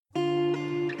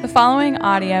following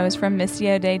audio is from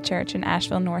Missio Dei Church in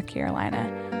Asheville, North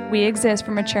Carolina. We exist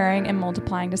for maturing and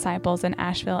multiplying disciples in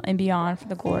Asheville and beyond for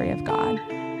the glory of God.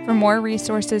 For more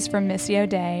resources from Missio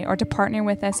Dei or to partner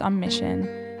with us on mission,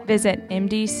 visit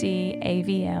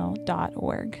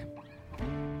mdcavl.org.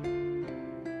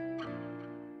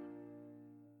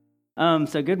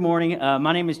 So good morning.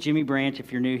 My name is Jimmy Branch.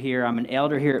 If you're new here, I'm an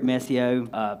elder here at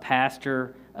Missio,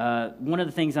 pastor. One of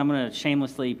the things I'm going to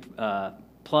shamelessly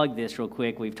plug this real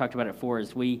quick, we've talked about it before,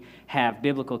 is we have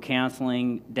biblical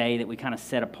counseling day that we kind of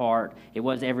set apart. It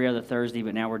was every other Thursday,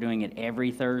 but now we're doing it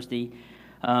every Thursday.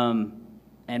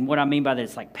 And what I mean by that,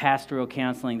 it's like pastoral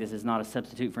counseling. This is not a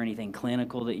substitute for anything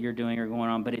clinical that you're doing or going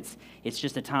on, but it's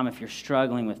just a time if you're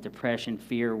struggling with depression,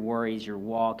 fear, worries, your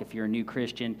walk, if you're a new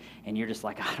Christian and you're just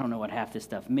like, I don't know what half this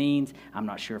stuff means. I'm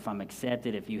not sure if I'm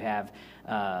accepted. If you have,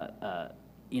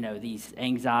 these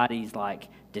anxieties like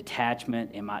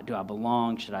detachment, do I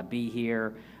belong? Should I be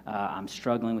here? I'm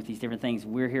struggling with these different things.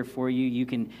 We're here for you. You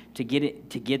can to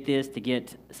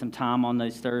get some time on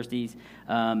those Thursdays.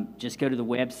 Just go to the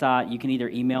website. You can either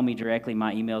email me directly.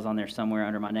 My email's on there somewhere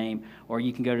under my name, or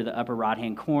you can go to the upper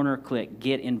right-hand corner, click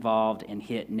Get Involved, and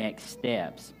hit Next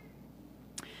Steps.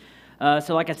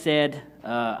 So like I said,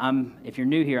 if you're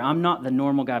new here, I'm not the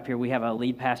normal guy up here. We have a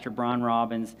lead pastor, Brian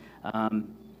Robbins,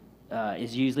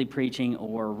 is usually preaching,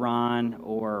 or Ron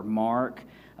or Mark.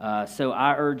 So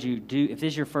I urge you, if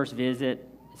this is your first visit,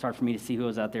 it's hard for me to see who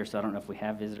is out there, so I don't know if we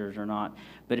have visitors or not.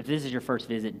 But if this is your first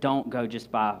visit, don't go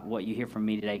just by what you hear from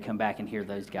me today. Come back and hear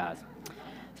those guys.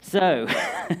 So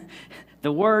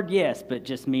the word, yes, but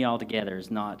just me altogether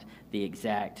is not the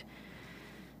exact,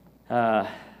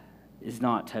 is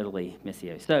not totally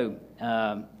Missio. So,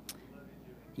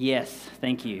 yes,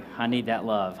 thank you. I need that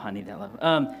love.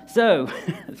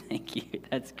 Thank you.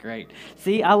 That's great.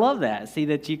 See, I love that. See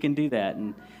that you can do that.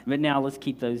 But now let's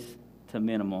keep those to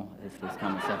minimal. This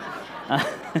comment. So I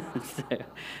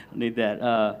need that.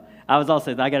 I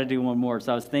got to do one more.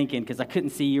 So I was thinking, because I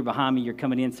couldn't see you behind me, you're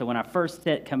coming in. So when I first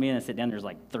come in and sit down, there's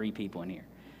like 3 people in here,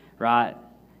 right?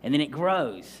 And then it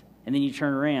grows. And then you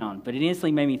turn around. But it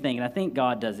instantly made me think, and I think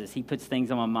God does this. He puts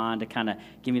things on my mind to kind of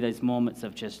give me those moments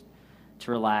of just to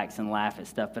relax and laugh at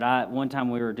stuff. But one time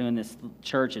we were doing this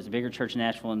church, it's a bigger church in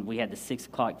Asheville, and we had the 6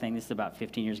 o'clock thing. This is about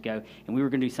 15 years ago, and we were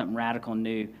going to do something radical and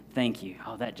new. Thank you.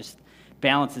 Oh, that just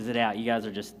balances it out. You guys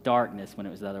are just darkness when it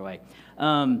was the other way.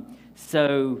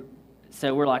 So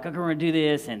we're like, okay, we're going to do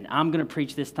this, and I'm going to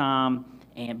preach this time.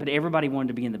 But everybody wanted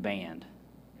to be in the band.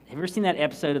 Have you ever seen that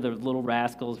episode of The Little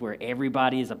Rascals where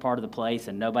everybody is a part of the place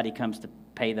and nobody comes to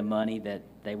pay the money that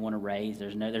they want to raise?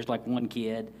 There's like one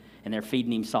kid, and they're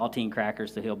feeding him saltine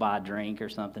crackers so he'll buy a drink or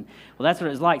something. Well, that's what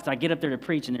it was like. So I get up there to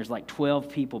preach, and there's like 12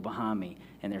 people behind me,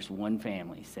 and there's one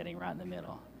family sitting right in the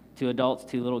middle. 2 adults,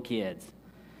 2 little kids.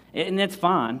 And that's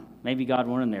fine. Maybe God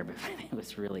wanted them there, but it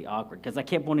was really awkward because I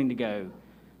kept wanting to go.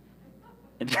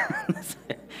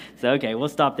 So, okay, we'll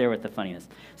stop there with the funniness.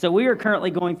 So we are currently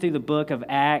going through the book of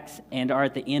Acts and are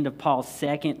at the end of Paul's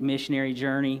second missionary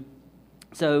journey.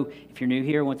 So if you're new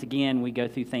here, once again, we go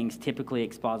through things typically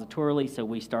expositorily. So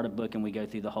we start a book and we go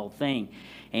through the whole thing.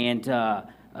 And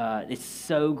it's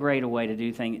so great a way to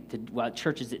do things.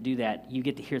 Churches that do that, you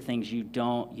get to hear things you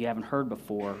haven't heard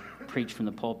before preached from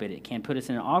the pulpit. It can put us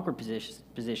in an awkward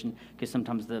position because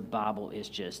sometimes the Bible is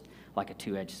just like a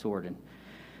two-edged sword.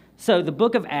 So the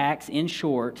book of Acts, in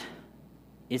short,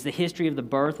 is the history of the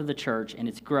birth of the church and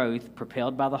its growth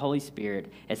propelled by the Holy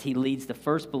Spirit as he leads the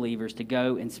first believers to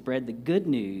go and spread the good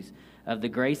news of the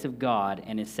grace of God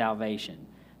and his salvation.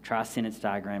 Try sentence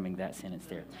diagramming that sentence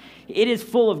there. It is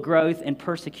full of growth and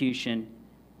persecution,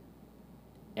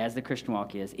 as the Christian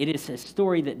walk is. It is a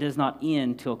story that does not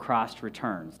end till Christ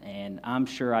returns. And I'm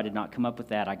sure I did not come up with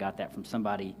that. I got that from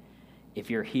somebody. If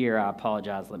you're here, I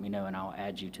apologize. Let me know, and I'll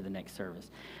add you to the next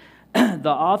service. The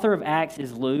author of Acts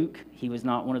is Luke. He was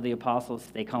not one of the apostles.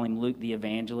 They call him Luke the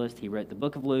evangelist. He wrote the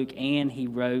book of Luke, and he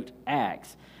wrote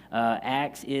Acts.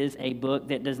 Acts is a book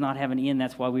that does not have an end.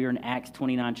 That's why we are in Acts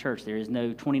 29 church. There is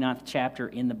no 29th chapter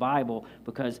in the Bible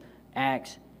because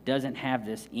Acts doesn't have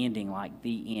this ending like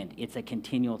the end. It's a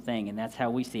continual thing, and that's how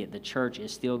we see it. The church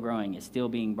is still growing. It's still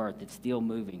being birthed. It's still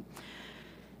moving.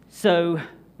 So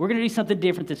we're going to do something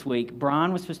different this week.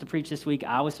 Brian was supposed to preach this week.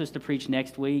 I was supposed to preach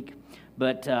next week.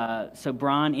 But so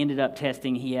Brian ended up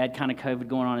testing. He had kind of COVID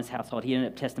going on in his household. He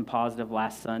ended up testing positive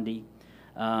last Sunday.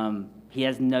 He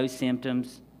has no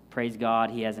symptoms. Praise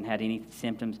God, he hasn't had any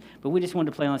symptoms. But we just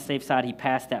wanted to play on the safe side. He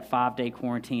passed that 5-day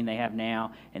quarantine they have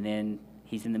now, and then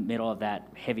he's in the middle of that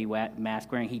heavy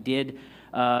mask wearing. He did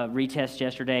retest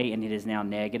yesterday, and it is now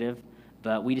negative.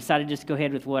 But we decided just to go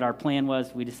ahead with what our plan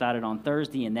was. We decided on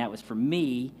Thursday, and that was for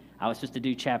me. I was supposed to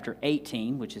do chapter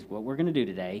 18, which is what we're going to do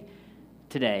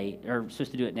today, or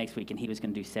supposed to do it next week, and he was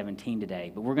going to do 17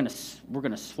 today. But we're going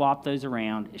to swap those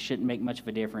around. It shouldn't make much of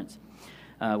a difference.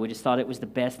 We just thought it was the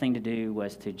best thing to do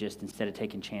was to just, instead of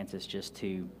taking chances, just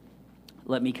to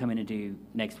let me come in and do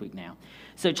next week now.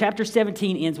 So chapter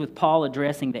 17 ends with Paul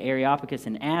addressing the Areopagus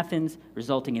in Athens,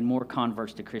 resulting in more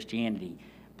converts to Christianity.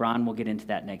 Brian will get into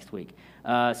that next week.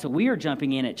 So we are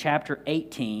jumping in at chapter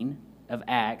 18 of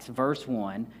Acts, verse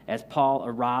 1, as Paul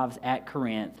arrives at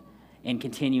Corinth and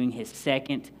continuing his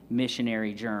second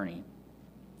missionary journey.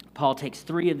 Paul takes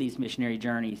 3 of these missionary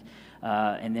journeys,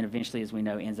 and then eventually, as we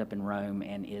know, ends up in Rome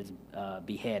and is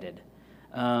beheaded.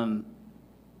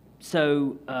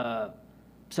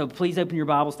 So please open your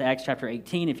Bibles to Acts chapter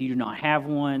 18. If you do not have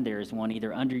one, there is one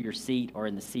either under your seat or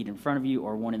in the seat in front of you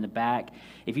or one in the back.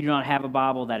 If you do not have a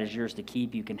Bible, that is yours to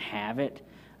keep. You can have it.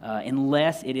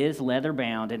 Unless it is leather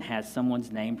bound and has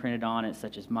someone's name printed on it,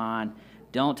 such as mine,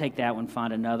 don't take that one.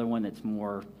 Find another one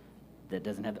that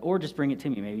doesn't have, or just bring it to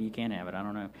me. Maybe you can have it. I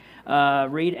don't know.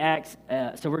 Read Acts.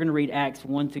 So we're going to read Acts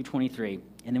 1 through 23,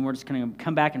 and then we're just going to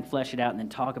come back and flesh it out and then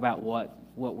talk about what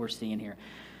we're seeing here.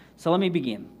 So let me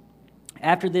begin.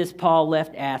 After this, Paul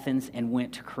left Athens and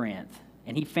went to Corinth,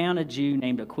 and he found a Jew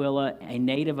named Aquila, a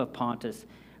native of Pontus,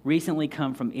 recently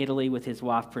come from Italy with his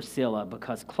wife Priscilla,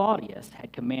 because Claudius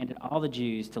had commanded all the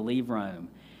Jews to leave Rome,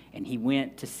 and he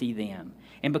went to see them.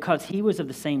 And because he was of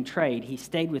the same trade, he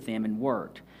stayed with them and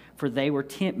worked, for they were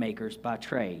tent makers by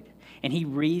trade. And he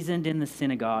reasoned in the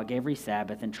synagogue every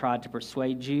Sabbath and tried to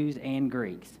persuade Jews and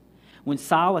Greeks. When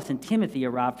Silas and Timothy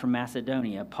arrived from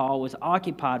Macedonia, Paul was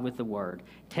occupied with the word,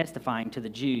 testifying to the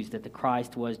Jews that the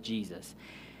Christ was Jesus.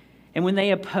 And when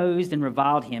they opposed and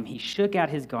reviled him, he shook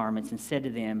out his garments and said to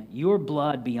them, "Your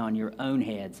blood be on your own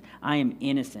heads. I am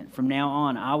innocent. From now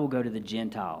on, I will go to the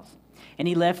Gentiles." And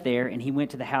he left there, and he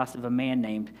went to the house of a man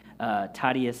named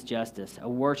Titius Justus, a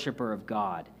worshiper of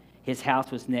God. His house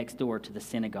was next door to the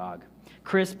synagogue.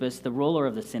 Crispus, the ruler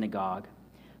of the synagogue,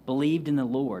 believed in the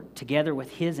Lord, together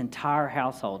with his entire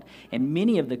household. And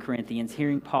many of the Corinthians,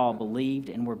 hearing Paul, believed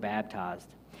and were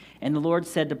baptized. And the Lord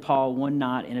said to Paul one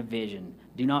night in a vision,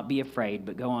 "Do not be afraid,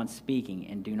 but go on speaking,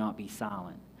 and do not be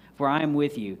silent. For I am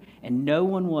with you, and no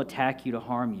one will attack you to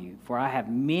harm you, for I have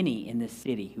many in this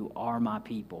city who are my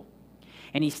people."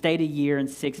 And he stayed 1 year and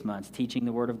 6 months, teaching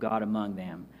the word of God among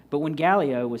them. But when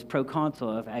Gallio was proconsul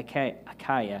of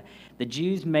Achaia, the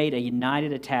Jews made a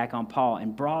united attack on Paul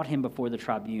and brought him before the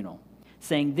tribunal,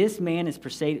 saying, "This man is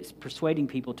persuading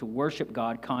people to worship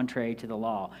God contrary to the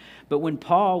law." But when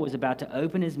Paul was about to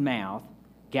open his mouth,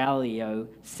 Gallio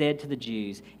said to the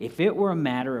Jews, "If it were a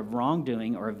matter of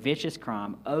wrongdoing or a vicious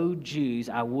crime, O Jews,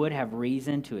 I would have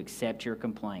reason to accept your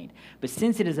complaint. But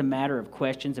since it is a matter of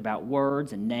questions about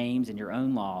words and names and your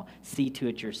own law, see to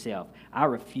it yourself. I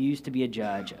refuse to be a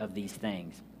judge of these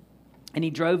things." And he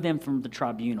drove them from the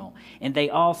tribunal. And they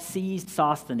all seized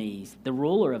Sosthenes, the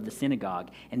ruler of the synagogue,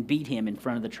 and beat him in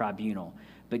front of the tribunal.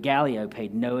 But Gallio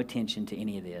paid no attention to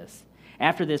any of this.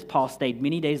 After this, Paul stayed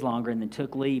many days longer and then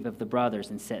took leave of the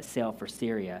brothers and set sail for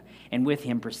Syria, and with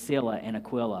him Priscilla and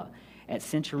Aquila. At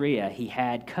Cenchrea he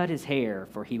had cut his hair,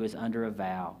 for he was under a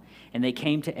vow. And they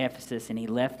came to Ephesus, and he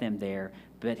left them there,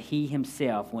 but he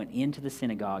himself went into the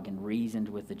synagogue and reasoned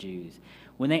with the Jews.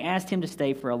 When they asked him to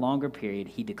stay for a longer period,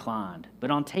 he declined. But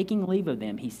on taking leave of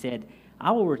them, he said, "I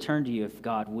will return to you if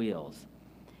God wills."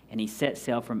 And he set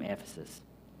sail from Ephesus.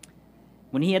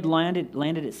 When he had landed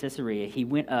at Caesarea, he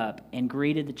went up and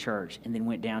greeted the church and then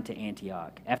went down to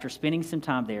Antioch. After spending some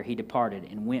time there, he departed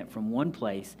and went from one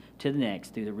place to the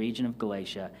next through the region of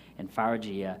Galatia and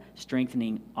Phrygia,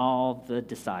 strengthening all the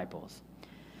disciples.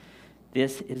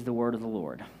 This is the word of the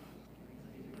Lord.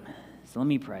 So let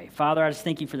me pray. Father, I just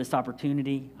thank you for this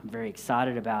opportunity. I'm very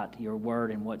excited about your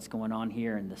word and what's going on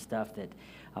here and the stuff that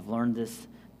I've learned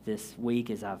this week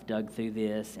as I've dug through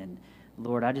this. And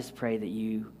Lord, I just pray that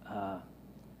you...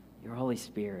 your Holy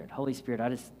Spirit,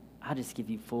 I just give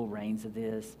you full reins of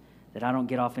this, that I don't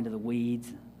get off into the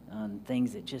weeds on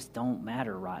things that just don't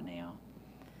matter right now,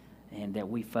 and that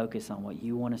we focus on what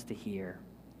you want us to hear.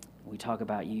 We talk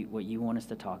about what you want us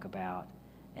to talk about,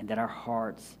 and that our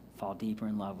hearts fall deeper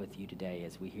in love with you today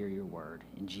as we hear your word.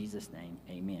 In Jesus' name,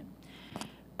 amen.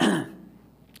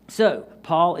 So,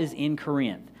 Paul is in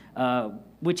Corinth.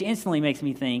 Which instantly makes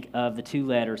me think of the 2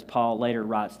 letters Paul later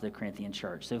writes to the Corinthian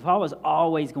church. So Paul was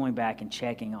always going back and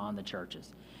checking on the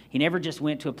churches. He never just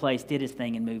went to a place, did his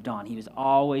thing, and moved on. He was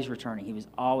always returning. He was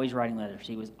always writing letters.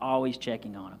 He was always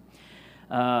checking on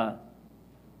them.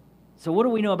 So what do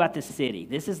we know about this city?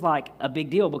 This is like a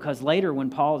big deal because later when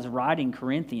Paul is writing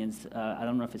Corinthians, I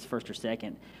don't know if it's first or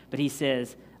second, but he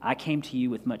says, I came to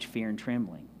you with much fear and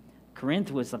trembling.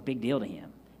 Corinth was a big deal to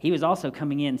him. He was also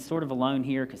coming in sort of alone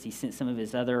here because he sent some of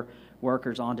his other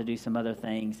workers on to do some other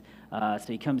things. So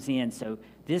he comes in. So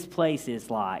this place is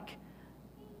like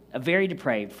a very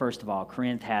depraved, first of all.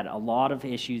 Corinth had a lot of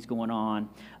issues going on.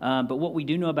 But what we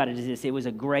do know about it is this. It was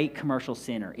a great commercial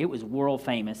center. It was world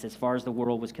famous as far as the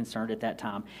world was concerned at that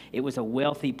time. It was a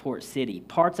wealthy port city.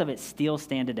 Parts of it still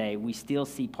stand today. We still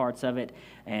see parts of it.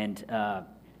 And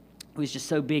it was just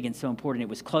so big and so important. It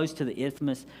was close to the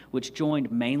Isthmus, which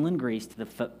joined mainland Greece to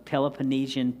the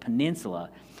Peloponnesian Peninsula.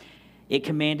 It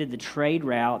commanded the trade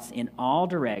routes in all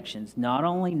directions, not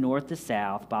only north to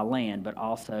south by land, but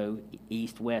also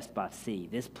east-west by sea.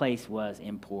 This place was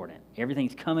important.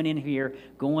 Everything's coming in here,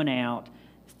 going out.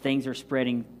 Things are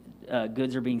spreading.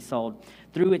 Goods are being sold.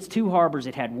 Through its 2 harbors,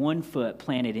 it had 1 foot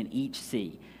planted in each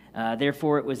sea.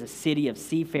 Therefore, it was a city of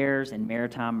seafarers and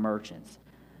maritime merchants.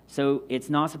 So it's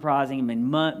not surprising. I mean,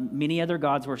 many other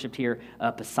gods worshipped here.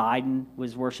 Poseidon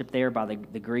was worshipped there by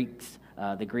the Greeks,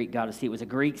 the Greek god of sea. It was a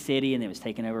Greek city, and it was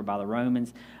taken over by the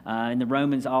Romans. And the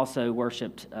Romans also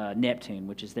worshipped Neptune,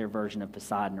 which is their version of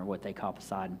Poseidon, or what they call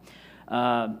Poseidon.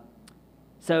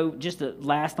 So just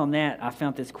last on that, I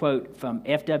found this quote from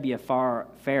F.W.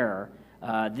 Farrer.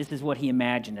 This is what he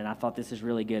imagined, and I thought this is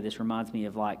really good. This reminds me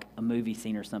of like a movie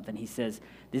scene or something. He says,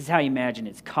 this is how he imagined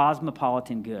it. It's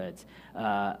cosmopolitan goods,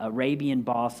 Arabian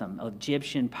balsam,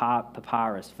 Egyptian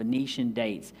papyrus, Phoenician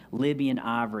dates, Libyan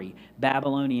ivory,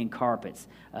 Babylonian carpets,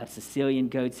 Sicilian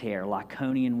goat's hair,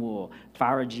 Lycaonian wool,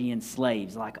 Phrygian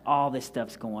slaves, like all this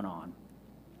stuff's going on.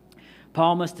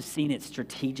 Paul must have seen its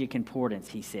strategic importance,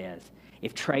 he says.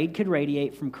 If trade could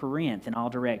radiate from Corinth in all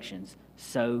directions,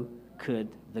 so could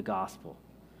the gospel.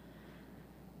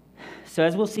 So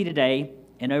as we'll see today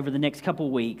and over the next couple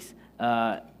of weeks,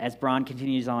 as Brian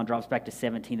continues on, drops back to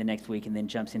 17 the next week and then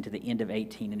jumps into the end of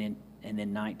 18 and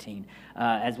then 19.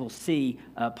 As we'll see,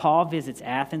 Paul visits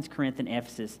Athens, Corinth, and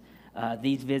Ephesus.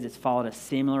 These visits followed a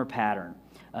similar pattern,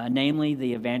 namely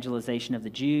the evangelization of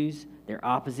the Jews, their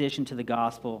opposition to the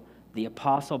gospel, the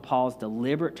Apostle Paul's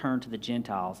deliberate turn to the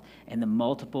Gentiles, and the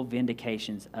multiple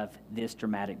vindications of this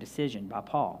dramatic decision by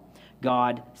Paul.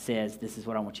 God says, this is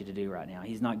what I want you to do right now.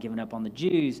 He's not giving up on the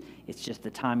Jews. It's just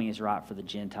the timing is right for the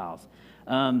Gentiles.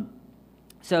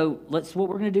 So what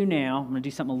we're going to do now, I'm going to do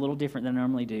something a little different than I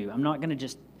normally do. I'm not going to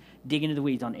just dig into the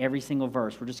weeds on every single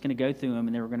verse. We're just going to go through them,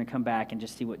 and then we're going to come back and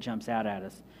just see what jumps out at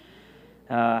us.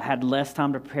 Had less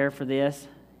time to prepare for this,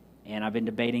 and I've been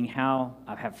debating how.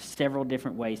 I have several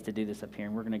different ways to do this up here,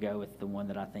 and we're going to go with the one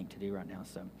that I think to do right now.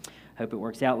 So hope it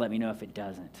works out. Let me know if it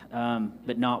doesn't,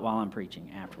 but not while I'm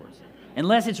preaching, afterwards.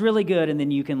 Unless it's really good, and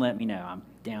then you can let me know. I'm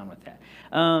down with that.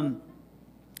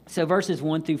 So verses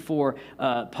 1 through 4,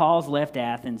 Paul's left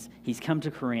Athens. He's come to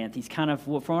Corinth. He's kind of,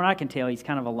 from what I can tell, he's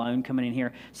kind of alone coming in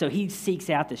here. So he seeks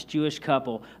out this Jewish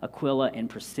couple, Aquila and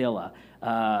Priscilla.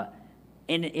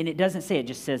 And it doesn't say, it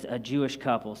just says a Jewish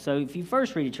couple. So if you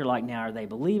first read it, you're like, now, are they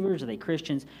believers? Are they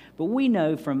Christians? But we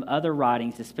know from other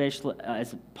writings, especially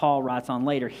as Paul writes on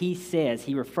later, he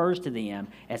refers to them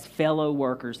as fellow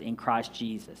workers in Christ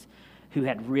Jesus who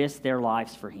had risked their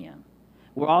lives for him.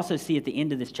 We'll also see at the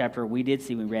end of this chapter, we did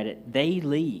see when we read it, they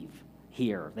leave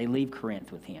here. They leave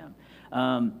Corinth with him.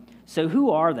 So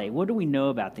who are they? What do we know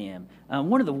about them?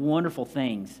 One of the wonderful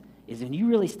things is when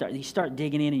you start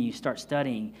digging in and you start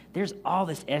studying, there's all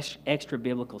this extra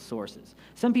biblical sources.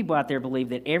 Some people out there believe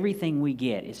that everything we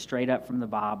get is straight up from the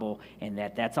Bible and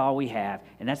that's all we have,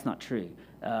 and that's not true.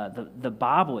 The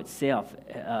Bible itself,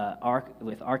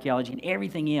 with archaeology and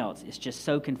everything else, is just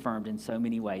so confirmed in so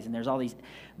many ways. And there's all these.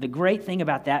 The great thing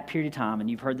about that period of time, and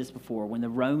you've heard this before, when the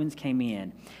Romans came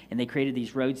in and they created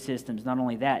these road systems, not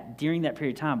only that, during that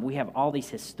period of time, we have all these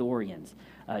historians,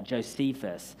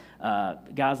 Josephus,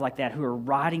 guys like that who are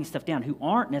writing stuff down who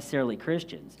aren't necessarily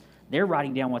Christians. They're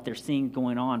writing down what they're seeing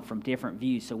going on from different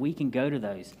views, so we can go to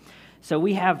those. So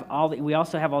we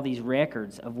also have all these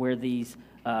records of where these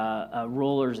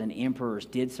rulers and emperors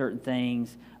did certain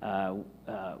things.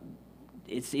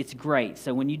 It's great.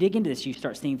 So when you dig into this, you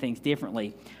start seeing things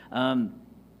differently.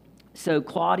 So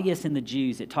Claudius and the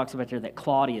Jews, it talks about there that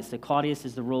Claudius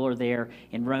is the ruler there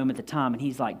in Rome at the time, and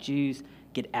he's like, Jews,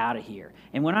 get out of here.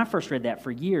 And when I first read that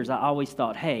for years, I always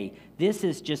thought, hey, this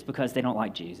is just because they don't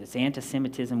like Jews. It's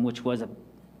anti-Semitism, which was a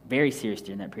very serious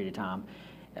during that period of time,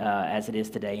 as it is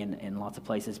today in lots of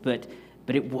places. But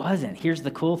it wasn't. Here's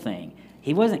the cool thing.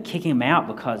 He wasn't kicking them out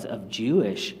because of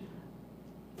Jewish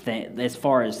thing, as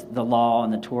far as the law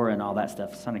and the Torah and all that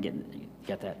stuff. It's trying to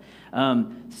get that.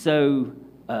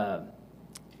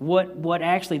 What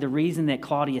actually, the reason that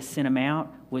Claudius sent him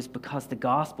out was because the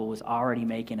gospel was already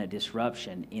making a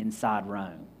disruption inside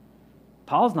Rome.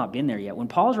 Paul's not been there yet. When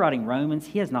Paul's writing Romans,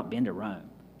 he has not been to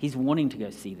Rome. He's wanting to go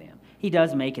see them. He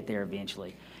does make it there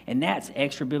eventually. And that's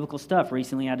extra biblical stuff.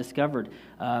 Recently I discovered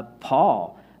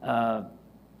Paul,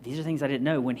 these are things I didn't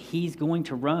know. When he's going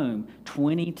to Rome,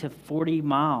 20 to 40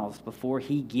 miles before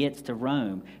he gets to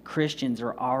Rome, Christians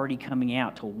are already coming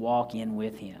out to walk in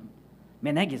with him.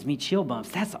 Man, that gives me chill bumps.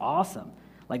 That's awesome.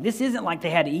 Like, this isn't like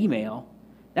they had email.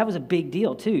 That was a big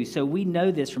deal, too. So we know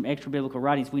this from extra biblical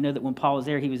writings. We know that when Paul was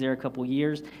there, he was there a couple of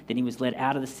years. Then he was led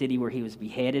out of the city where he was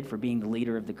beheaded for being the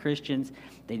leader of the Christians.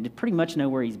 They pretty much know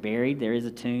where he's buried. There is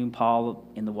a tomb, Paul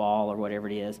in the wall or whatever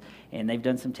it is. And they've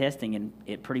done some testing, and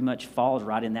it pretty much falls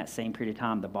right in that same period of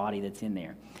time, the body that's in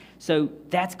there. So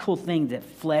that's a cool thing that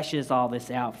fleshes all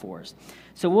this out for us.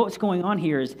 So what's going on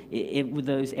here is, with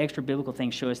those extra biblical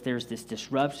things show us there's this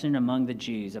disruption among the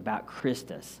Jews about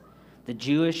Christus. The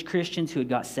Jewish Christians who had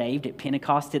got saved at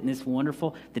Pentecost, isn't this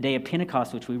wonderful? The day of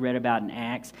Pentecost, which we read about in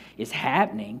Acts, is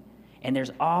happening, and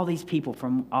there's all these people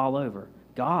from all over.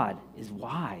 God is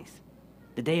wise.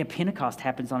 The day of Pentecost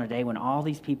happens on a day when all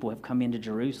these people have come into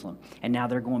Jerusalem, and now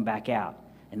they're going back out,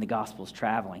 and the gospel's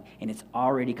traveling, and it's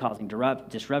already causing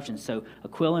disruption. So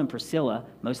Aquila and Priscilla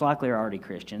most likely are already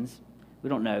Christians. We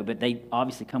don't know, but they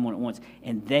obviously come on at once,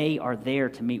 and they are there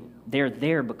to meet. They're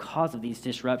there because of these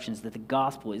disruptions that the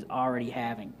gospel is already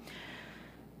having.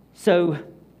 So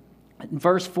in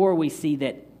verse 4, we see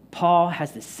that Paul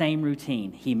has the same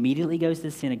routine. He immediately goes to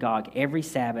the synagogue every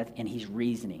Sabbath, and he's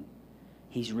reasoning.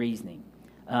 He's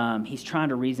trying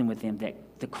to reason with them that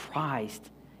the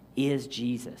Christ is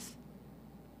Jesus,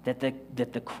 that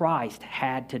the Christ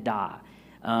had to die.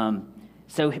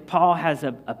 So Paul has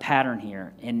a pattern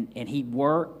here, and he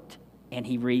worked and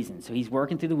he reasoned. So he's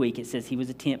working through the week. It says he was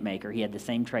a tent maker. He had the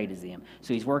same trade as them.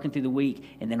 So he's working through the week,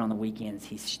 and then on the weekends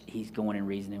he's going and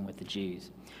reasoning with the Jews.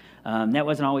 That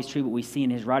wasn't always true, but we see in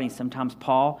his writings sometimes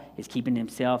Paul is keeping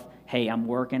himself, hey, I'm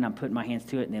working, I'm putting my hands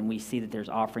to it, and then we see that there's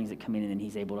offerings that come in, and then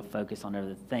he's able to focus on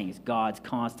other things. God's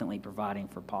constantly providing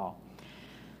for Paul.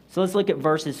 So let's look at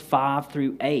verses 5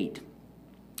 through 8.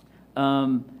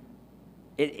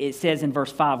 It says in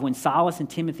verse 5, when Silas and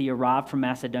Timothy arrived from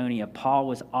Macedonia, Paul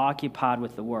was occupied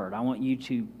with the word. I want you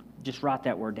to just write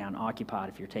that word down, occupied,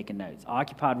 if you're taking notes.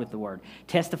 Occupied with the word,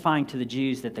 testifying to the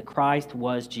Jews that the Christ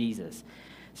was Jesus.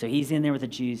 So he's in there with the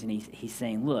Jews, and he's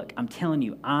saying, look, I'm telling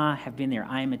you, I have been there.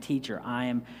 I am a teacher. I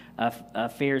am a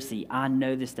Pharisee. I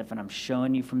know this stuff, and I'm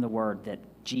showing you from the word that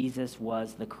Jesus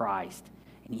was the Christ,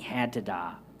 and he had to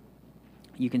die.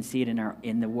 You can see it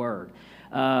in the word.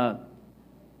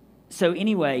 So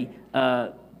anyway,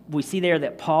 we see there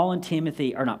that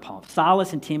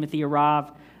Silas and Timothy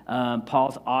arrive.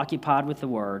 Paul's occupied with the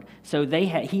word. So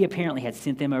he apparently had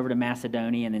sent them over to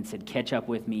Macedonia and then said, catch up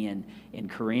with me in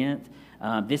Corinth.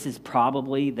 This is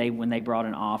probably when they brought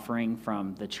an offering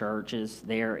from the churches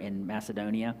there in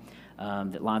Macedonia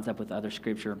that lines up with other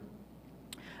scripture.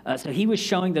 So he was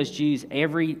showing those Jews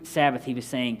every Sabbath, he was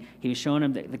showing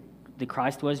them that the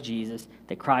Christ was Jesus,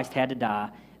 that Christ had to die.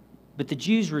 But the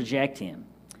Jews reject him.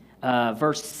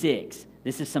 Verse 6,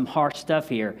 this is some harsh stuff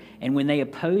here. And when they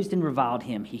opposed and reviled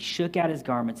him, he shook out his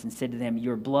garments and said to them,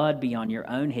 your blood be on your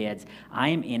own heads. I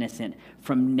am innocent.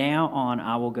 From now on,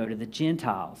 I will go to the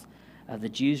Gentiles. The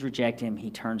Jews reject him. He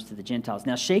turns to the Gentiles.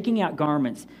 Now, shaking your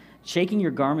garments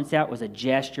out was a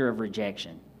gesture of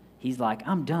rejection. He's like,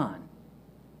 I'm done.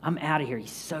 I'm out of here.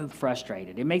 He's so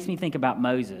frustrated. It makes me think about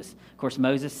Moses. Of course,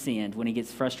 Moses sinned when he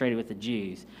gets frustrated with the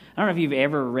Jews. I don't know if you've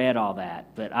ever read all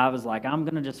that, but I was like,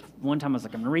 one time I was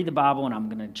like, I'm going to read the Bible and I'm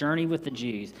going to journey with the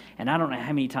Jews. And I don't know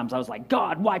how many times I was like,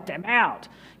 God, wipe them out,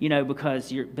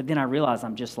 but then I realized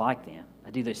I'm just like them. I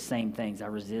do those same things. I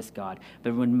resist God.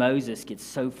 But when Moses gets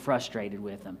so frustrated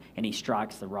with them and he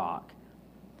strikes the rock,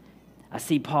 I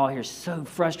see Paul here so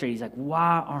frustrated. He's like,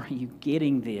 why are you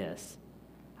getting this?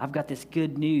 I've got this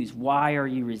good news. Why are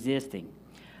you resisting?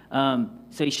 So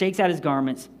he shakes out his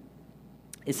garments.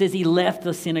 It says he left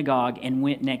the synagogue and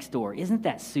went next door. Isn't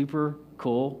that super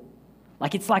cool?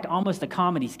 Like, it's like almost a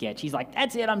comedy sketch. He's like,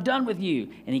 that's it, I'm done with you.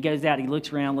 And he goes out, he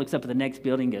looks around, looks up at the next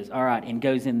building, goes, all right, and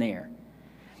goes in there.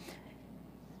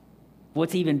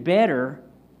 What's even better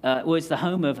was the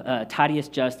home of Titius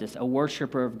Justus, a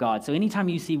worshiper of God. So anytime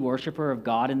you see worshiper of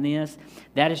God in this,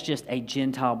 that is just a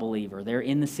Gentile believer. They're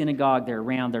in the synagogue, they're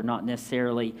around, they're not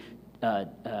necessarily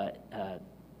have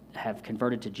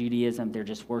converted to Judaism, they're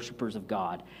just worshipers of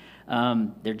God.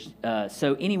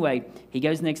 So anyway, he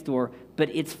goes next door,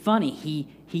 but it's funny,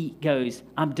 he goes,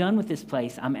 I'm done with this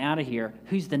place, I'm out of here.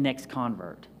 Who's the next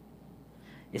convert?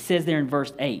 It says there in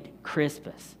verse 8,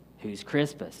 Crispus. Who's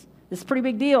Crispus? This is a pretty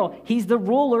big deal. He's the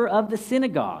ruler of the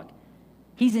synagogue.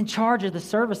 He's in charge of the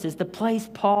services. The place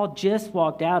Paul just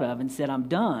walked out of and said, I'm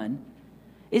done,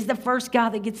 is the first guy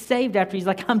that gets saved after he's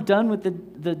like, I'm done with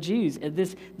the Jews.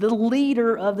 The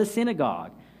leader of the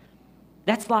synagogue.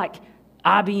 That's like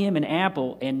IBM and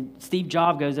Apple, and Steve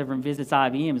Jobs goes over and visits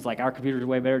IBM. It's like, our computers are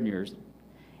way better than yours.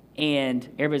 And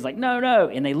everybody's like, no,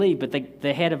 and they leave. But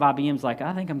the head of IBM's like,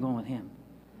 I think I'm going with him.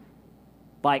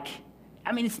 Like,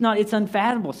 I mean, it's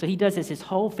unfathomable. So he does this. His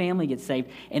whole family gets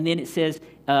saved. And then it says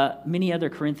many other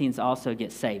Corinthians also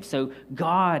get saved. So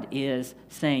God is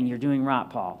saying, you're doing right,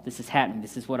 Paul. This is happening.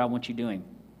 This is what I want you doing.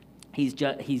 He's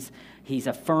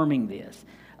affirming this.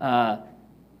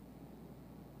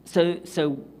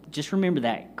 So just remember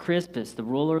that. Crispus, the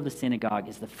ruler of the synagogue,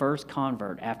 is the first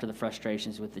convert after the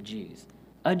frustrations with the Jews.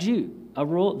 A Jew, the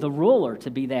ruler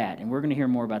to be that. And we're going to hear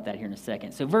more about that here in a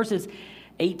second. So verses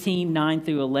 18, 9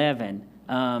 through 11,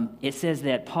 it says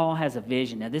that Paul has a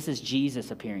vision. Now, this is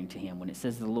Jesus appearing to him when it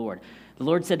says the Lord. The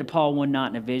Lord said to Paul one night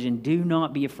in a vision, do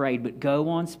not be afraid, but go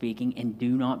on speaking and do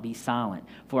not be silent.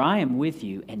 For I am with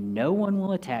you, and no one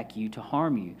will attack you to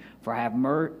harm you. For I have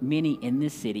many in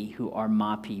this city who are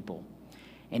my people.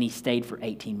 And he stayed for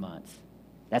 18 months.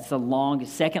 That's the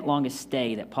second longest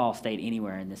stay that Paul stayed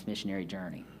anywhere in this missionary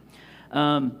journey.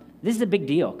 This is a big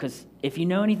deal because if you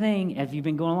know anything, as you've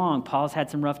been going along, Paul's had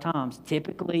some rough times.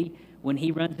 Typically, when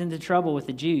he runs into trouble with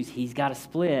the Jews, he's got a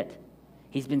split.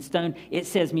 He's been stoned. It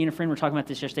says, me and a friend were talking about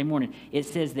this yesterday morning, it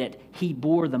says that he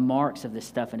bore the marks of this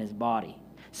stuff in his body.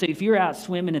 So if you're out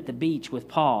swimming at the beach with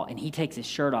Paul and he takes his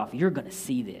shirt off, you're going to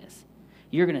see this.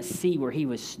 You're going to see where he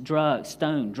was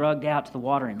stoned, drugged out to the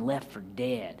water and left for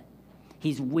dead.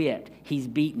 He's whipped, he's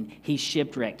beaten, he's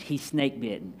shipwrecked, he's snake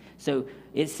bitten. So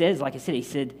it says, like I said, he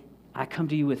said, I come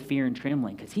to you with fear and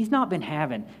trembling, because he's not been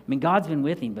God's been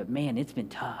with him, but man, it's been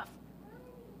tough.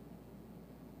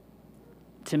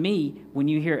 To me, when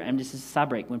you hear, and this is a side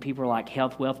break, when people are like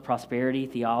health, wealth, prosperity,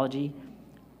 theology,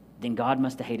 then God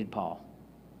must have hated Paul.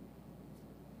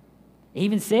 He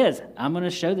even says, I'm going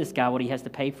to show this guy what he has to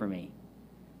pay for me.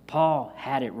 Paul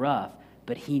had it rough,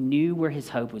 but he knew where his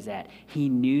hope was at. He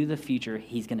knew the future.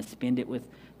 He's going to spend it with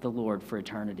the Lord for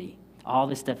eternity. All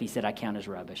this stuff he said, I count as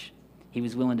rubbish. He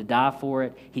was willing to die for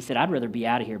it. He said, I'd rather be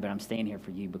out of here, but I'm staying here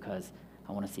for you because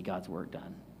I want to see God's work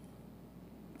done.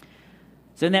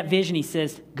 So in that vision, he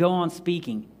says, go on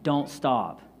speaking. Don't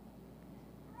stop.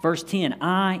 Verse 10,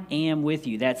 I am with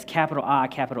you. That's capital I,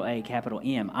 capital A, capital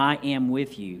M. I am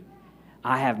with you.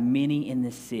 I have many in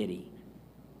this city.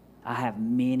 I have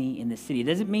many in the city. It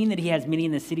doesn't mean that he has many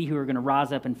in the city who are going to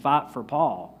rise up and fight for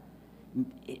Paul.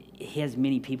 He has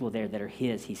many people there that are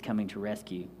his. He's coming to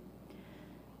rescue.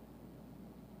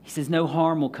 He says, no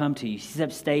harm will come to you. He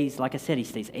stays, like I said, he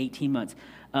stays 18 months.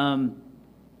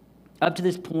 Up to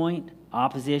this point,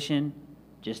 opposition,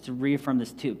 just to reaffirm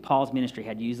this too, Paul's ministry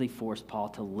had usually forced Paul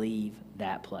to leave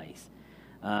that place.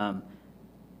 Then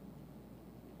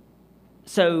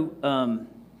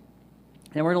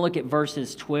we're going to look at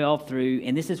verses 12 through,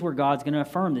 and this is where God's going to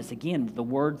affirm this again, the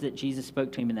words that Jesus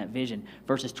spoke to him in that vision,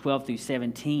 verses 12 through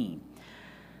 17.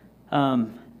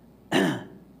 I'm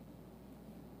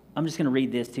just going to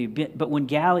read this too. But when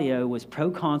Gallio was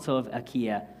proconsul of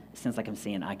Achaia, it sounds like I'm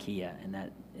saying IKEA,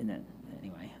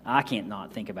 anyway, I can't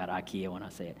not think about IKEA when I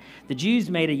say it. The Jews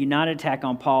made a united attack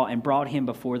on Paul and brought him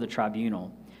before the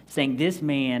tribunal, saying this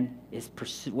man is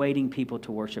persuading people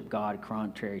to worship God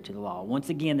contrary to the law. Once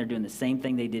again, they're doing the same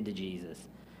thing they did to Jesus.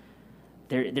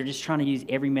 They're just trying to use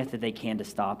every method they can to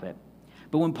stop it.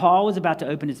 But when Paul was about to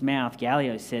open his mouth,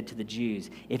 Gallio said to the Jews,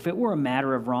 if it were a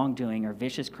matter of wrongdoing or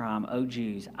vicious crime, O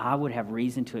Jews, I would have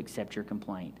reason to accept your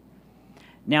complaint.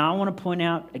 Now, I want to point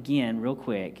out again, real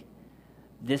quick,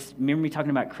 remember me talking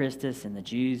about Christus and the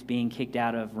Jews being kicked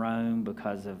out of Rome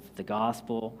because of the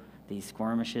gospel, these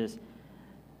skirmishes?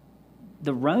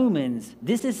 The Romans,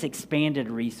 this is expanded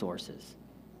resources,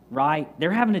 right?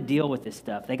 They're having to deal with this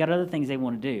stuff. They got other things they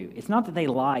want to do. It's not that they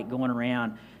like going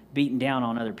around beating down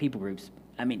on other people groups.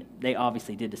 I mean, they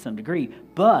obviously did to some degree,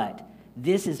 but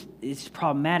this is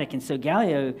problematic. And so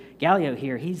Gallio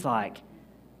here, he's like,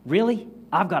 really?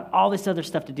 I've got all this other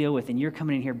stuff to deal with, and you're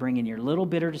coming in here bringing your little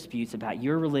bitter disputes about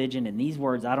your religion and these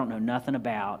words I don't know nothing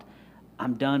about.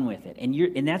 I'm done with it.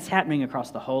 And that's happening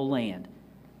across the whole land.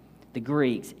 The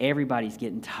Greeks, everybody's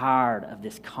getting tired of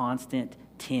this constant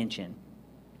tension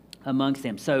amongst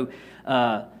them.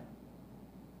 And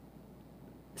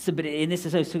this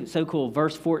is so cool.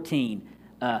 Verse 14,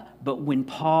 but when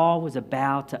Paul was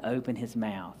about to open his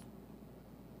mouth,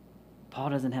 Paul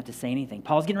doesn't have to say anything.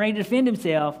 Paul's getting ready to defend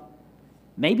himself.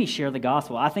 Maybe share the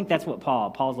gospel. I think that's what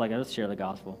Paul's like, let's share the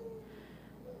gospel.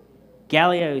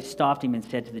 Gallio stopped him and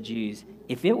said to the Jews,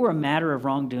 "If it were a matter of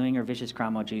wrongdoing or vicious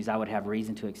crime, O Jews, I would have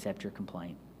reason to accept your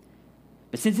complaint.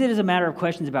 But since it is a matter of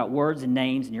questions about words and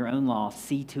names and your own law,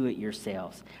 see to it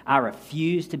yourselves. I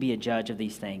refuse to be a judge of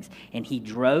these things." And he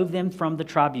drove them from the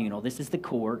tribunal. This is the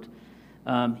court.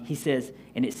 He says,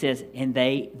 and it says, and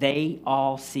they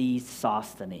all seized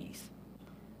Sosthenes,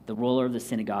 the ruler of the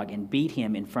synagogue, and beat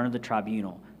him in front of the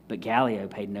tribunal. But Gallio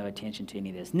paid no attention to any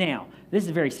of this. Now, this is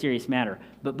a very serious matter,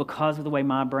 but because of the way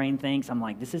my brain thinks, I'm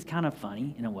like, this is kind of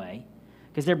funny in a way.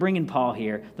 Because they're bringing Paul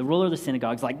here. The ruler of the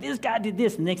synagogue's like, this guy did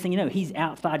this. And the next thing you know, he's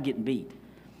outside getting beat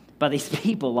by these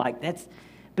people.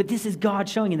 But this is God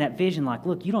showing in that vision, like,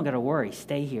 look, you don't got to worry.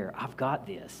 Stay here. I've got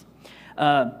this.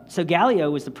 So Gallio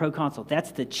was the proconsul.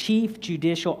 That's the chief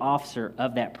judicial officer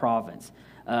of that province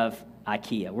of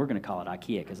Achaia. We're going to call it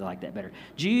Achaia because I like that better.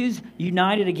 Jews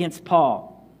united against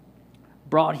Paul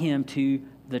brought him to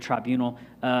the tribunal.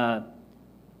 Like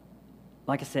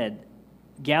I said,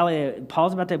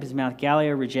 Paul's about to open his mouth.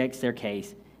 Gallio rejects their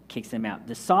case, kicks them out.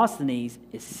 The Sosthenes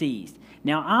is seized.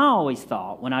 Now, I always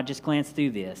thought, when I just glanced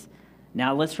through this,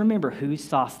 now let's remember who's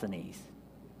Sosthenes.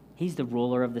 He's the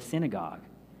ruler of the synagogue.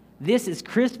 This is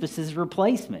Crispus's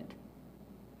replacement.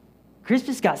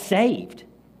 Crispus got saved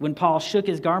when Paul shook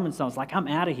his garments and was like, I'm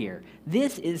out of here.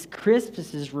 This is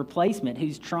Crispus's replacement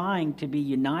who's trying to be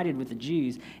united with the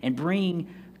Jews and bring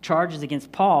charges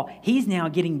against Paul. He's now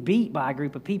getting beat by a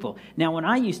group of people. Now, when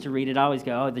I used to read it, I always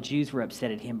go, the Jews were upset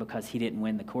at him because he didn't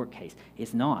win the court case.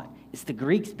 It's not. It's the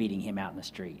Greeks beating him out in the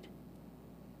street.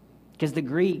 Because the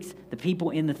Greeks, the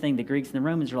people in the thing, the Greeks and the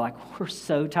Romans are like, we're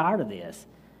so tired of this.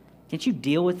 Can't you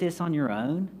deal with this on your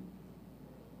own?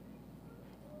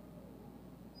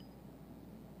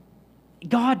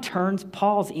 God turns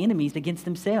Paul's enemies against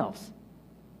themselves.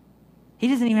 He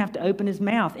doesn't even have to open his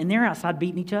mouth, and they're outside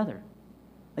beating each other.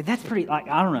 That's pretty,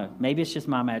 I don't know. Maybe it's just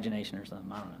my imagination or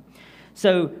something. I don't know.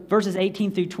 So verses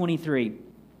 18 through 23,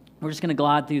 we're just going to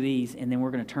glide through these, and then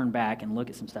we're going to turn back and look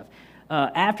at some stuff.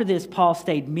 After this, Paul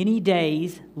stayed many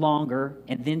days longer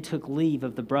and then took leave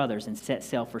of the brothers and set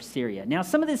sail for Syria. Now,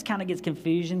 some of this kind of gets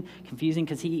confusing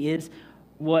because he is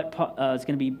what is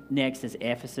going to be next is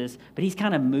Ephesus, but he's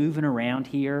kind of moving around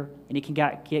here, and it can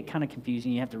get kind of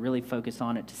confusing. You have to really focus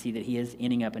on it to see that he is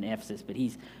ending up in Ephesus, but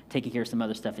he's taking care of some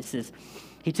other stuff. It says,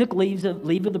 he took leave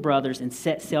of the brothers and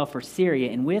set sail for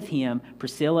Syria, and with him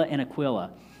Priscilla and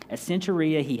Aquila. At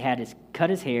Cenchrea, he had cut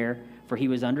his hair, for he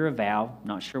was under a vow.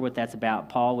 Not sure what that's about.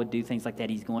 Paul would do things like that.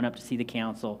 He's going up to see the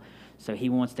council, so he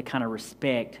wants to kind of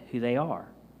respect who they are.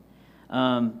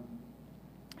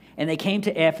 And they came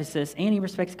to Ephesus, and he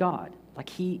respects God. Like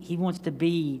he wants to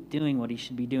be doing what he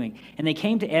should be doing. And they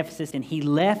came to Ephesus, and he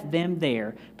left them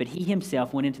there, but he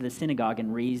himself went into the synagogue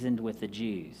and reasoned with the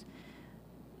Jews.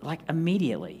 Like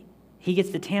immediately. He gets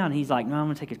to town, he's like, no, I'm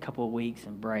going to take a couple of weeks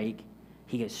and break.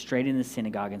 He goes straight into the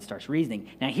synagogue and starts reasoning.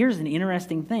 Now, here's an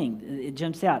interesting thing. It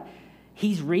jumps out.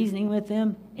 He's reasoning with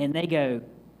them, and they go,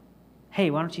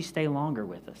 hey, why don't you stay longer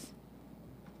with us?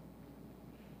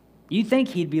 You'd think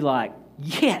he'd be like,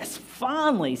 yes,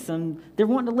 finally, they're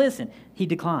wanting to listen. He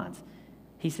declines.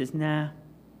 He says, nah.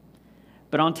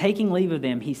 But on taking leave of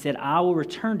them, he said, I will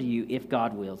return to you if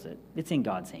God wills it. It's in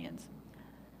God's hands.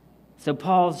 So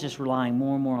Paul's just relying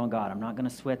more and more on God. I'm not going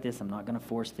to sweat this. I'm not going to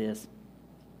force this.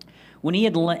 When he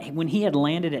had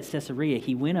landed at Caesarea,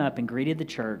 he went up and greeted the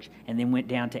church and then went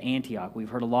down to Antioch. We've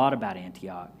heard a lot about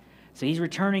Antioch. So he's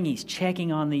returning, he's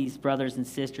checking on these brothers and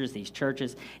sisters, these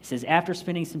churches. It says, after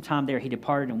spending some time there, he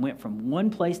departed and went from one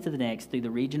place to the next through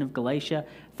the region of Galatia,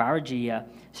 Phrygia,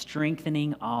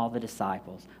 strengthening all the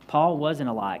disciples. Paul wasn't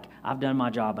I've done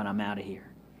my job and I'm out of here.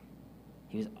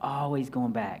 He was always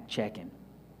going back, checking.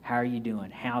 How are you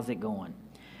doing? How's it going?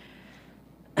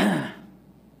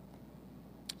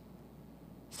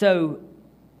 So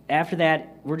after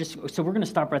that, we're going to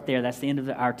stop right there. That's the end of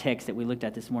our text that we looked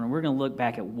at this morning. We're going to look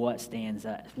back at what stands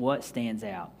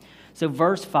out. So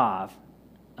verse 5,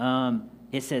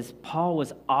 it says, Paul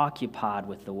was occupied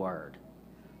with the word.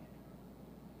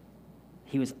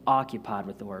 He was occupied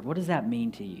with the word. What does that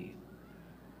mean to you?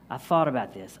 I thought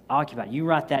about this. Occupied. You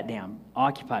write that down.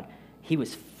 Occupied. He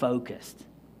was focused.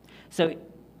 So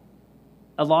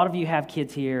a lot of you have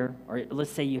kids here, or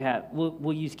let's say you have,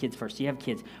 we'll use kids first. So you have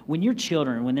kids. When your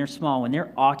children, when they're small, when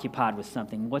they're occupied with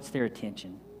something, what's their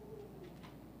attention?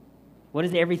 What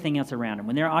is everything else around them?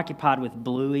 When they're occupied with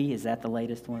Bluey, is that the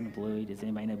latest one, Bluey? Does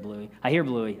anybody know Bluey? I hear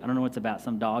Bluey. I don't know what it's about.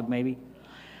 Some dog, maybe?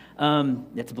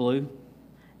 That's blue.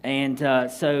 And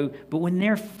but when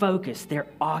they're focused, they're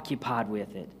occupied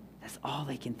with it. That's all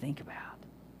they can think about.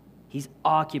 He's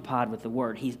occupied with the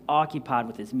word. He's occupied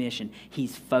with his mission.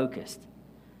 He's focused.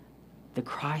 The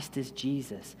Christ is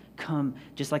Jesus. Come,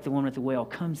 just like the woman at the well,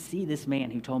 come see this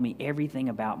man who told me everything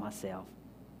about myself.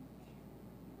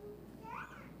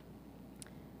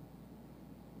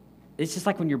 It's just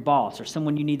like when your boss or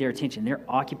someone you need their attention, they're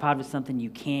occupied with something, you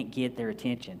can't get their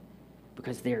attention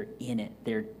because they're in it.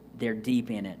 They're deep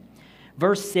in it.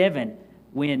 Verse 7,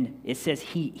 when it says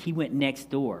he went next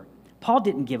door, Paul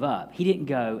didn't give up. He didn't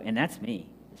go, and that's me.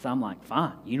 So I'm like,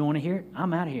 fine, you don't want to hear it?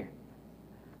 I'm out of here.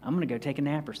 I'm going to go take a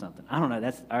nap or something. I don't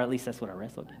know, or at least that's what I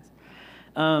wrestle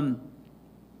against.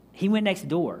 He went next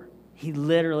door. He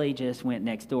literally just went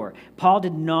next door. Paul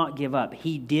did not give up.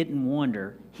 He didn't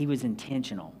wander. He was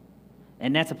intentional.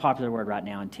 And that's a popular word right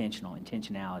now,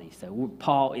 intentionality. So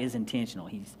Paul is intentional.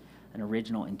 He's an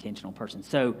original, intentional person.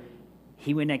 So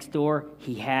he went next door.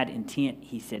 He had intent.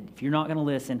 He said, if you're not going to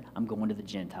listen, I'm going to the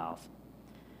Gentiles.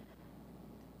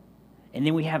 And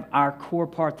then we have our core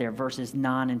part there, verses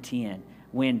 9 and 10,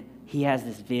 when he has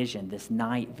this vision, this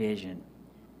night vision.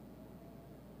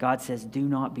 God says, do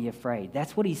not be afraid.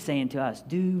 That's what he's saying to us.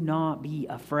 Do not be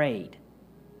afraid.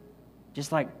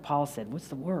 Just like Paul said, what's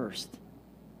the worst?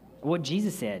 What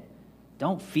Jesus said,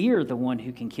 don't fear the one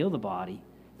who can kill the body.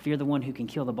 Fear the one who can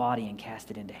kill the body and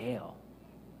cast it into hell.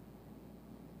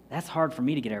 That's hard for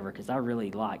me to get over because I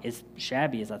really like, as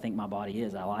shabby as I think my body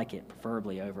is, I like it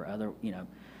preferably over other,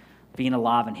 being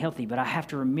alive and healthy. But I have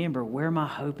to remember where my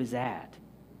hope is at.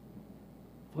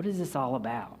 What is this all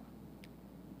about?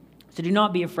 So do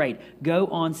not be afraid. Go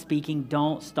on speaking.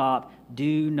 Don't stop.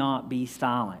 Do not be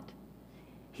silent.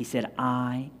 He said,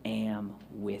 I am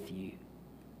with you.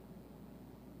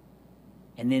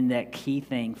 And then that key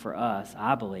thing for us,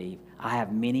 I believe, I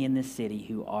have many in this city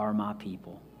who are my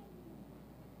people.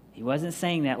 He wasn't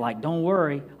saying that like, don't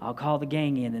worry, I'll call the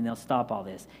gang in and they'll stop all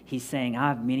this. He's saying, I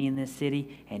have many in this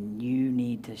city and you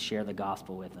need to share the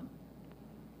gospel with them.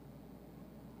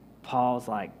 Paul's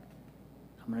like,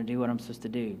 I'm going to do what I'm supposed to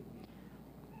do.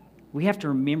 We have to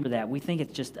remember that. We think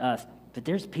it's just us, but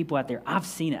there's people out there. I've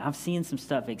seen it. I've seen some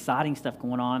stuff, exciting stuff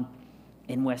going on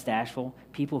in West Asheville,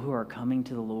 people who are coming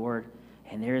to the Lord,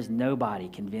 and there is nobody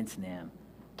convincing them,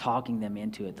 talking them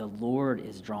into it. The Lord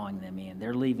is drawing them in.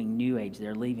 They're leaving New Age.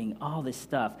 They're leaving all this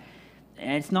stuff.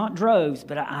 And it's not droves,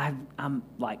 but I'm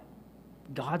like,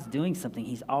 God's doing something.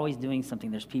 He's always doing something.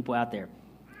 There's people out there.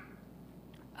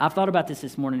 I've thought about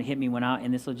this morning. It hit me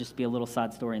and this will just be a little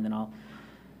side story, and then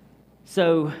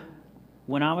So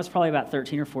when I was probably about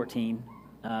 13 or 14,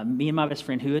 me and my best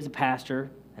friend, who is a pastor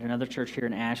at another church here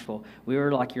in Asheville, we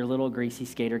were like your little greasy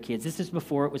skater kids. This is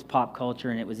before it was pop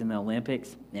culture and it was in the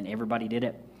Olympics and everybody did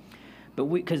it. But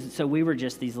we were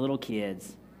just these little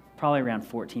kids, probably around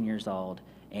 14 years old,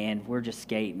 and we're just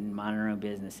skating, minding our own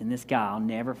business. And this guy, I'll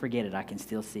never forget it. I can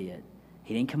still see it.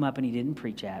 He didn't come up and he didn't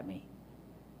preach at me,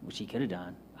 which he could have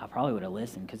done. I probably would have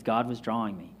listened because God was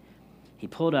drawing me. He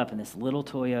pulled up in this little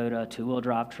Toyota two-wheel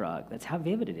drive truck. That's how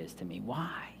vivid it is to me.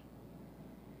 Why?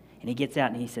 And he gets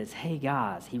out and he says, hey,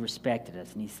 guys, he respected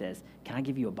us. And he says, can I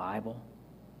give you a Bible?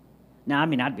 Now,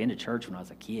 I'd been to church when I was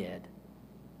a kid.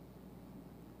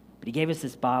 But he gave us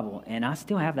this Bible, and I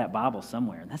still have that Bible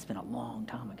somewhere, and that's been a long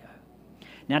time ago.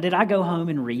 Now, did I go home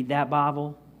and read that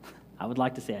Bible? I would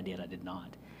like to say I did. I did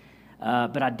not.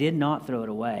 But I did not throw it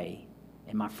away,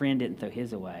 and my friend didn't throw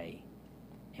his away,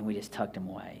 and we just tucked him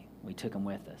away. We took him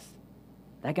with us.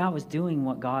 That guy was doing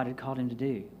what God had called him to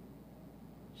do.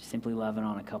 Just simply loving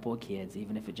on a couple of kids,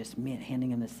 even if it just meant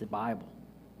handing them the Bible.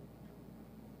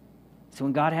 So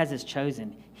when God has us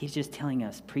chosen, he's just telling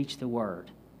us, preach the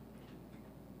word.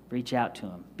 Reach out to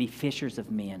him. Be fishers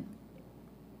of men.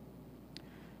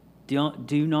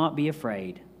 Do not be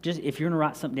afraid. Just if you're going to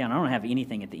write something down, I don't have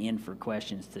anything at the end for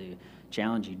questions to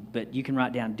challenge you, but you can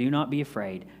write down, do not be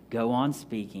afraid. Go on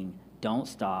speaking. Don't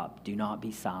stop. Do not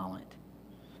be silent.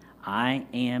 I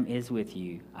is with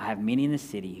you. I have many in the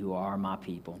city who are my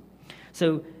people.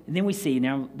 So then we see,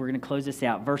 now we're going to close this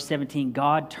out. Verse 17,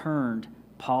 God turned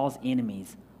Paul's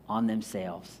enemies on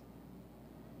themselves.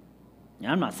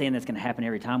 Now, I'm not saying that's going to happen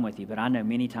every time with you, but I know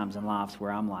many times in lives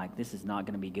where I'm like, this is not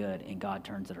going to be good, and God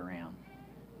turns it around.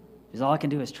 Because all I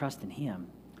can do is trust in him.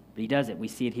 But he does it. We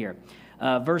see it here.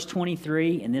 Verse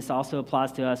 23, and this also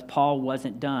applies to us, Paul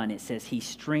wasn't done. It says he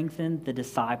strengthened the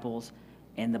disciples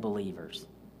and the believers.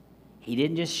 He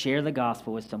didn't just share the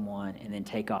gospel with someone and then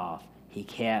take off. He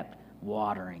kept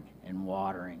watering and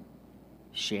watering,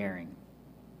 sharing.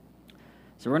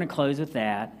 So we're going to close with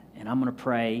that, and I'm going to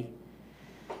pray.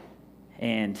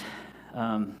 And,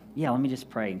 let me just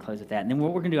pray and close with that. And then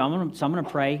what we're going to do, I'm going to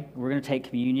pray. We're going to take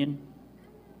communion.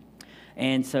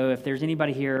 And so if there's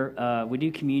anybody here, we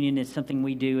do communion. It's something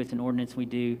we do. It's an ordinance we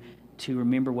do to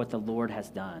remember what the Lord has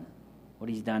done, what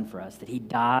he's done for us, that he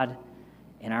died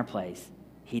in our place.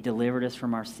 He delivered us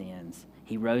from our sins.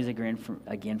 He rose again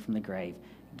from the grave,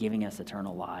 giving us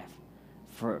eternal life.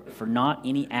 For not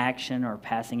any action or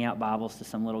passing out Bibles to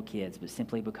some little kids, but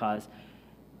simply because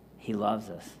he loves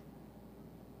us.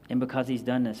 And because he's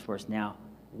done this for us, now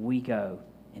we go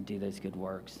and do those good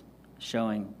works,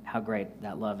 showing how great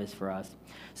that love is for us.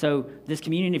 So this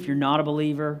communion, if you're not a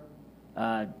believer,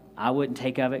 I wouldn't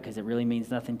take of it because it really means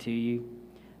nothing to you.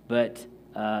 But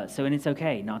and it's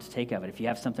okay not to take of it. If you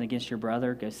have something against your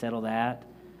brother, go settle that.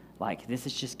 Like, this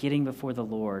is just getting before the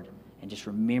Lord and just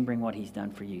remembering what he's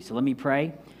done for you. So let me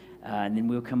pray, and then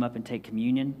we'll come up and take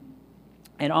communion.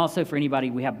 And also for anybody,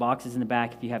 we have boxes in the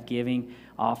back if you have giving,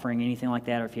 offering, anything like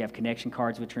that, or if you have connection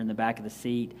cards, which are in the back of the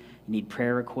seat, you need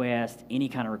prayer requests, any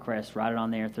kind of request, write it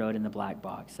on there, throw it in the black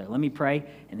box. So let me pray,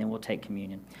 and then we'll take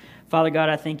communion. Father God,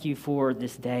 I thank you for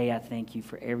this day. I thank you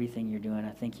for everything you're doing.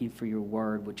 I thank you for your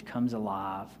word, which comes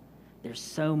alive. There's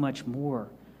so much more.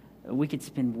 We could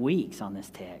spend weeks on this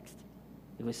text.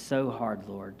 It was so hard,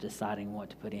 Lord, deciding what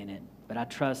to put in it. But I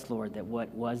trust, Lord, that what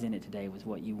was in it today was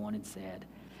what you wanted said.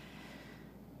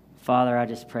 Father, I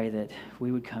just pray that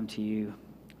we would come to you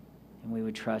and we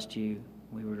would trust you,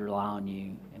 we would rely on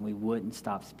you, and we wouldn't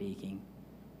stop speaking.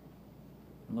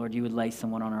 And Lord, you would lay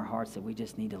someone on our hearts that we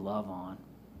just need to love on.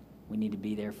 We need to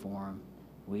be there for them.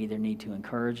 We either need to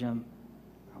encourage them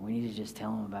or we need to just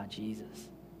tell them about Jesus.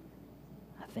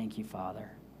 I thank you, Father.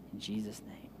 In Jesus'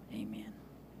 name, amen.